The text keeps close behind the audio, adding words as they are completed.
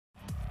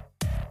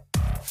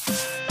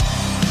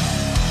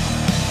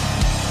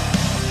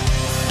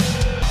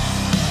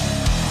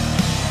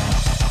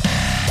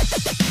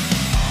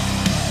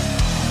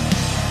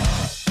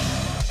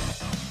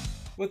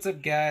What's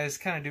up, guys?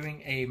 Kind of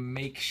doing a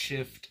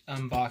makeshift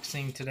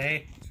unboxing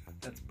today.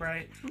 That's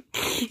bright.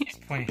 Let's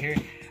point here.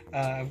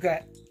 I've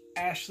got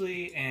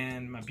Ashley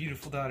and my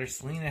beautiful daughter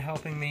Selena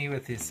helping me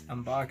with this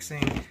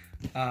unboxing.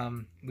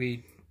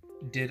 We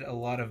did a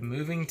lot of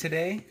moving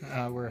today.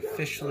 We're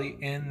officially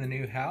in the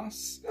new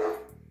house.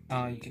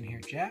 You can hear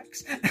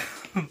Jax.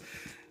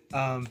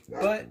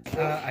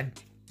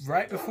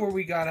 Right before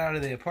we got out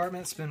of the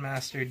apartment, Spin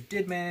Master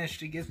did manage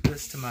to get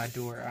this to my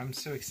door. I'm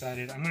so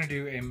excited. I'm going to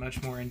do a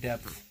much more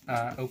in-depth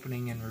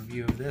opening and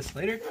review of this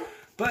later.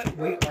 But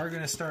we are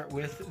going to start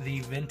with the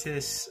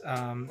Ventus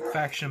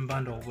faction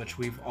bundle, which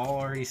we've all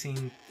already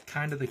seen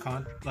kind of the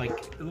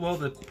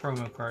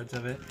promo cards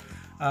of it.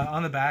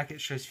 On the back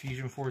it shows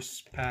Fusion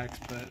Force packs,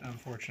 but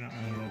unfortunately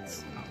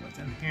that's not what's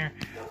in here.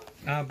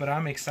 But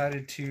I'm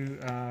excited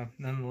to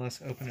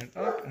nonetheless open it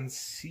up and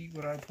see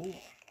what I pull.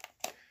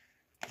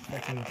 If I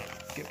can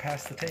get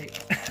past the tape.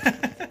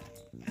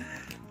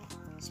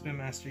 Spin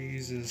Master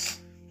uses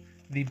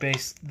the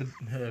base.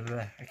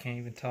 I can't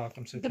even talk.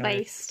 I'm so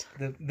tired.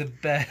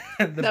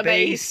 The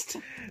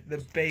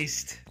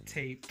based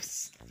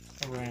tapes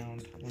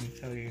around. Let me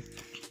tell you.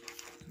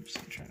 I'm just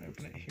gonna try to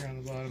open it here on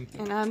the bottom.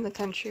 And I'm the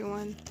country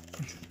one.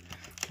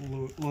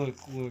 Look.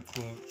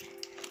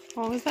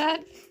 What was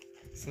that?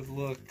 It said,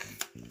 look.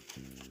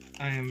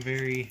 I am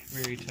very,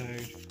 very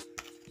tired.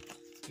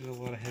 Did a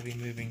lot of heavy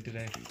moving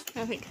today.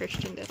 I think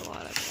Christian did a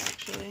lot of it,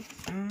 actually.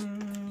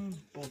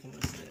 Both of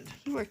us did.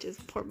 He worked his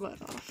poor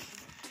butt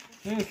off.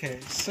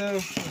 Okay, so,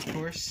 of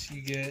course, you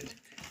get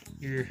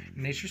your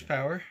Nature's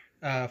Power,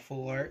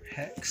 full art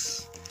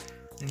hex.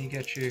 Then you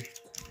got your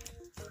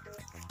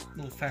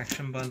little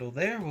faction bundle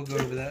there. We'll go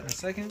over that in a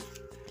second.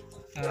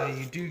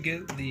 You do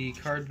get the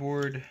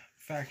cardboard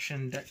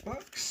faction deck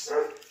box.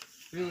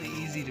 Really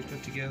easy to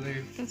put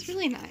together. That's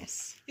really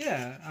nice.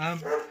 Yeah,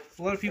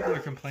 a lot of people are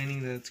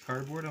complaining that it's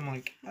cardboard. I'm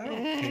like, I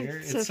don't care.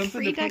 It's something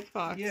free to deck put,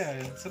 box. Yeah,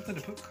 it's something to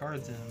put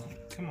cards in.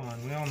 Like, come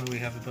on, we all know we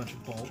have a bunch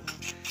of bulk.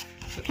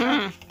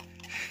 So,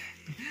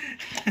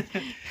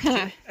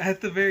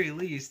 at the very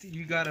least,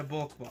 you got a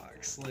bulk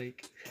box,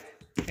 like,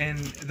 and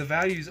the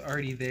value's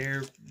already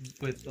there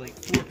with like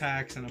 4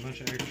 packs and a bunch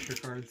of extra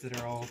cards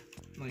that are all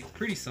like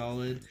pretty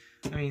solid.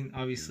 I mean,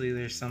 obviously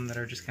there's some that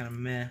are just kind of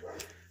meh.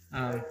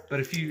 But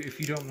if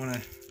you don't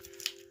want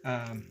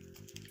to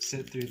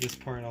sit through this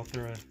part, I'll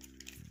throw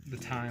the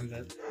time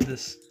that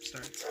this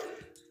starts.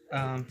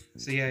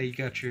 So yeah, you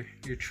got your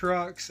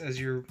trucks as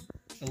your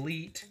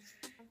elite.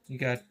 You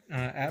got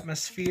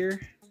atmosphere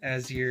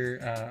as your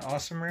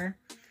awesome rare.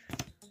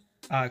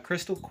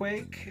 Crystal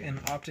Quake and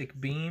Optic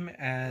Beam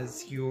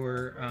as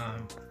your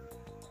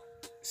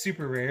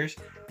super rares.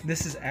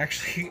 This is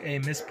actually a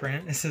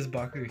misprint. It says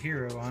Baku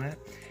Hero on it.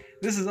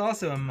 This is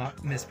also a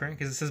misprint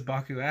because it says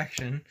Baku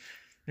Action.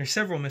 There's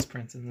several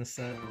misprints in this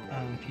set,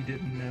 if you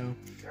didn't know.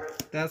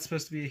 That's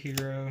supposed to be a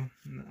hero,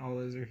 and all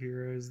those are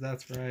heroes.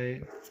 That's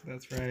right.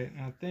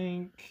 I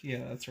think,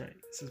 yeah, that's right.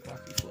 It says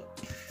Baku Flip.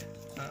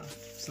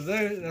 So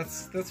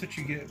that's what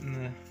you get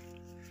in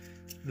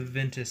the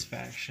Ventus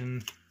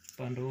faction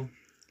bundle.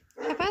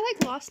 Have I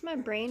lost my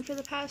brain for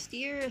the past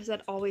year? Or has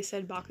that always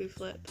said Baku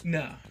Flip?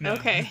 No.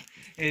 Okay.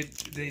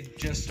 They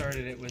just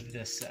started it with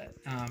this set,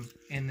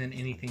 and then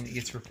anything that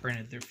gets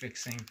reprinted, they're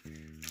fixing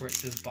where it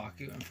says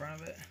Baku in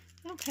front of it.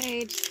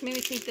 Okay, just made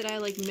me think that I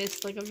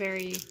a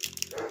very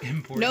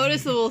important,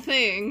 noticeable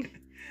thing.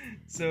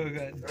 So we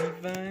got Deep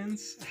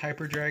Vines,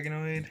 Hyper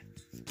Dragonoid.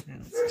 Now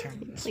let's turn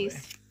this way.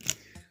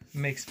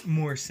 Makes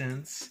more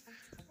sense.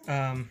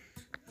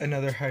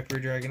 Another Hyper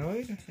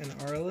Dragonoid, an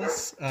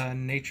Arliss,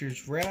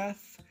 Nature's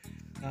Wrath,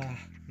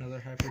 another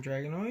Hyper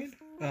Dragonoid.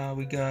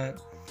 We got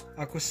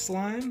Aqua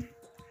Slime,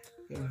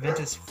 we got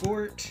Ventus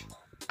Fort,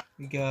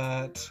 we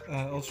got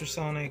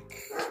Ultrasonic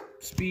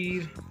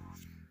Speed,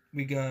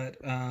 we got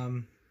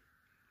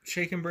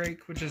Shake and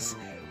Break, which is,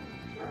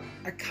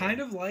 I kind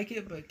of like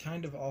it, but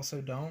kind of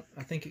also don't.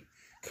 I think it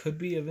could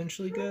be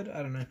eventually good.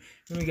 I don't know.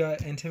 Then we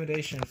got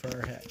Intimidation for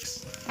our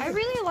Hex. I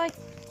really like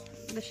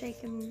the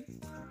Shake and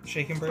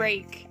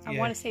Break. I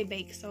want to say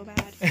bake so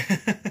bad.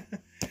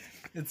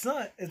 It's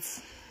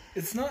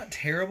not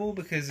terrible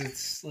because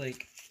it's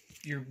like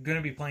you're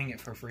gonna be playing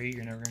it for free.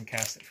 You're never gonna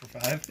cast it for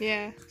 5.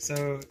 Yeah.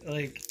 So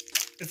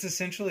it's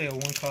essentially a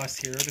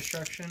 1-cost hero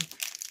destruction.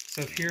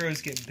 So if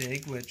heroes get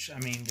big, which I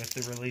mean with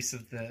the release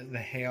of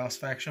the Chaos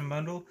faction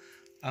bundle,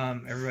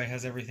 everybody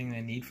has everything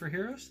they need for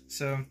heroes.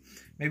 So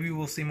maybe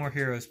we'll see more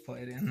heroes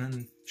played, and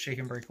then Shake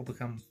and Break will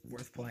become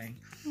worth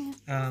playing.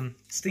 Yeah.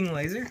 Sting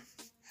Laser.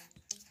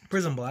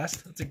 Prism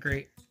Blast, that's a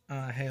great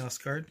Chaos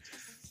card.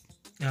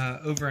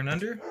 Over and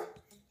Under.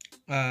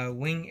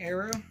 Wing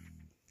Arrow.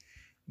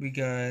 We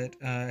got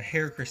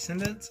Hair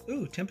Crescendants.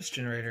 Ooh, Tempest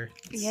Generator.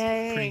 It's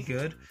pretty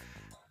good.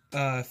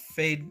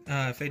 Fade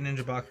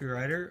Ninja Baku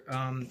Rider.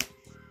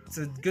 It's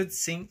a good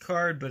sync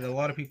card, but a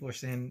lot of people are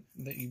saying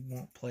that you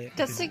won't play it.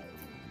 That's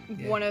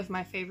one of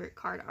my favorite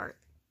card art.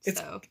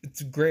 It's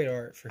great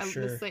art for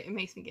sure. It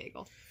makes me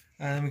giggle.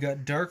 And then we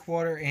got Dark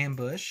Water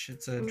Ambush.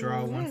 It's a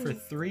draw 1 for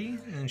 3,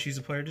 and choose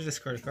a player to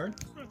discard a card.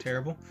 Not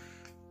terrible.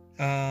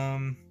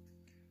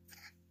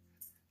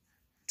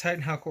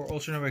 Titan Hellcore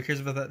Ultra, nobody cares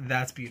about that.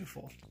 That's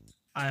beautiful.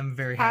 I'm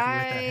very happy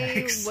with that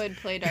hex. I would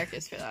play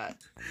Darkus for that.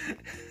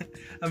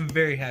 I'm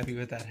very happy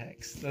with that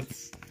hex.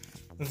 That's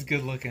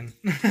good looking.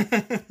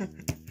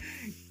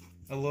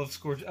 I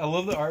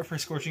love the art for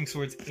Scorching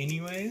Swords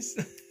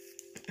anyways.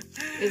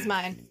 Is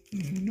mine.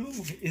 No,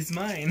 is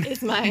mine.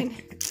 Is mine.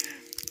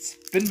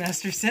 Spin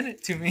Master sent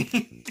it to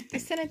me. He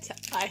sent it to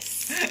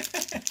us.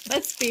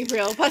 Let's be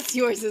real. What's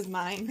yours is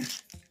mine.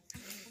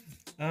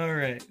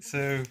 Alright,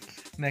 so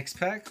next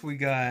pack we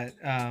got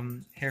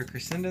Hair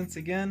Crescendants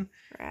again.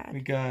 Rad. We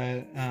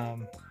got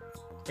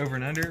Over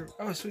and Under.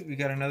 Oh sweet, we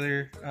got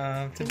another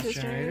Tempest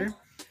Generator.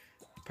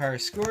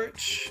 Pyrus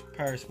Scorch,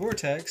 Pyrus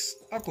Vortex,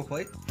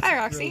 Aquaplate.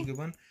 Pyroxy. Really good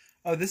one.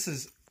 Oh, this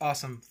is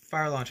awesome.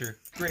 Fire Launcher.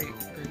 Great.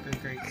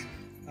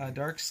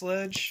 Dark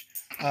Sledge.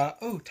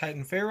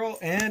 Titan Feral.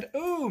 And,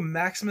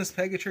 Maximus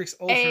Pegatrix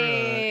Ultra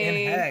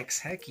in Hex.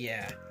 Heck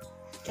yeah.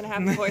 Can I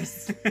have the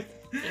voice?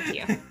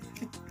 Thank you.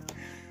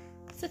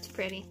 Such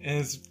pretty. And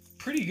it's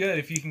pretty good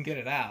if you can get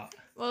it out.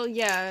 Well,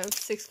 yeah,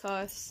 6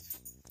 cost.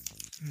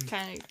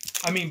 Kind of.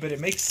 I mean, but it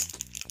makes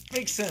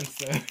sense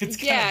though. It's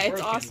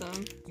it's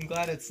awesome. I'm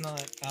glad it's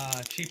not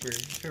cheaper.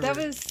 That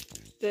was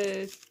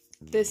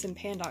this and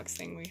Pandox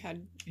thing we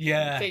had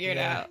figured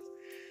out.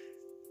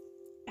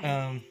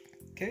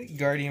 Okay,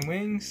 Guardian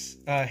Wings,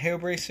 Hail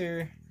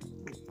Bracer,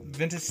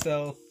 Ventus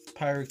Stealth,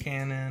 Pyro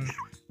Cannon,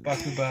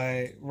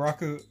 Bakugan,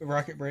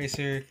 Rocket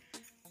Bracer,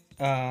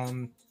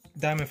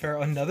 Diamond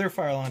Feral, another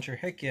Fire Launcher,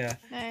 heck yeah.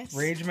 Nice.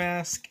 Rage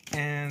Mask,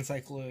 and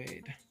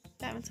Cycloid.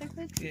 Diamond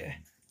Cycloid? Yeah.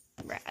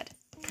 Rad.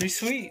 Pretty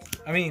sweet.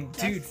 I mean,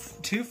 dude,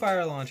 2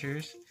 Fire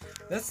Launchers.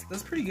 That's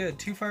pretty good.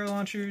 2 Fire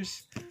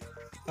Launchers,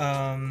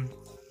 2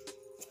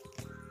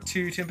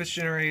 Tempest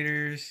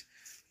Generators.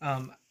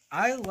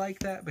 I like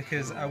that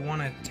because I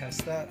want to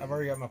test that. I've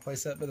already got my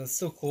playset, but that's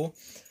still cool.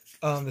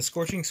 The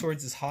Scorching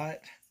Swords is hot.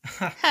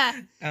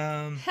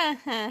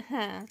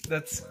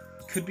 That's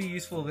could be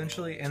useful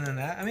eventually, and then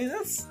that. I'm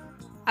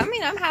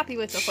happy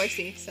with the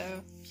horsey,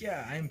 so.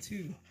 Yeah, I am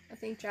too. I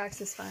think Jax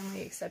has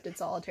finally accepted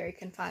solitary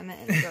confinement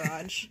in the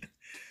garage.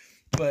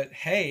 But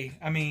hey,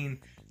 I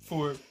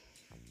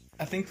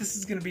think this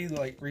is gonna be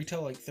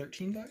retail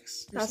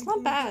 $13. That's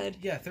not bad.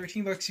 Yeah,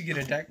 $13 you get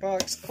a deck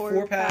box,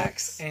 4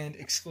 packs, and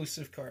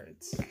exclusive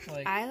cards.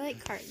 I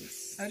like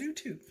cards. I do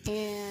too.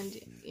 And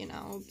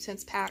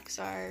since packs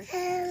are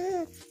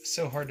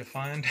so hard to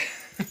find.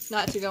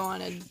 Not to go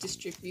on a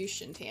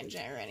distribution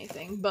tangent or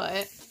anything,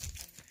 but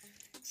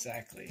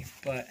exactly.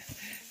 But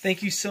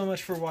thank you so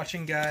much for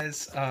watching,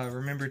 guys.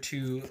 Remember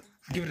to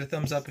give it a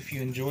thumbs up if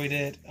you enjoyed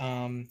it.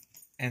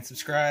 And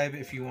subscribe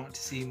if you want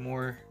to see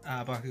more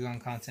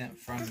Bakugan content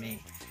from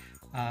me.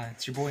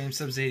 It's your boy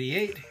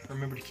MSubs88.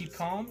 Remember to keep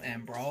calm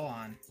and brawl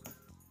on.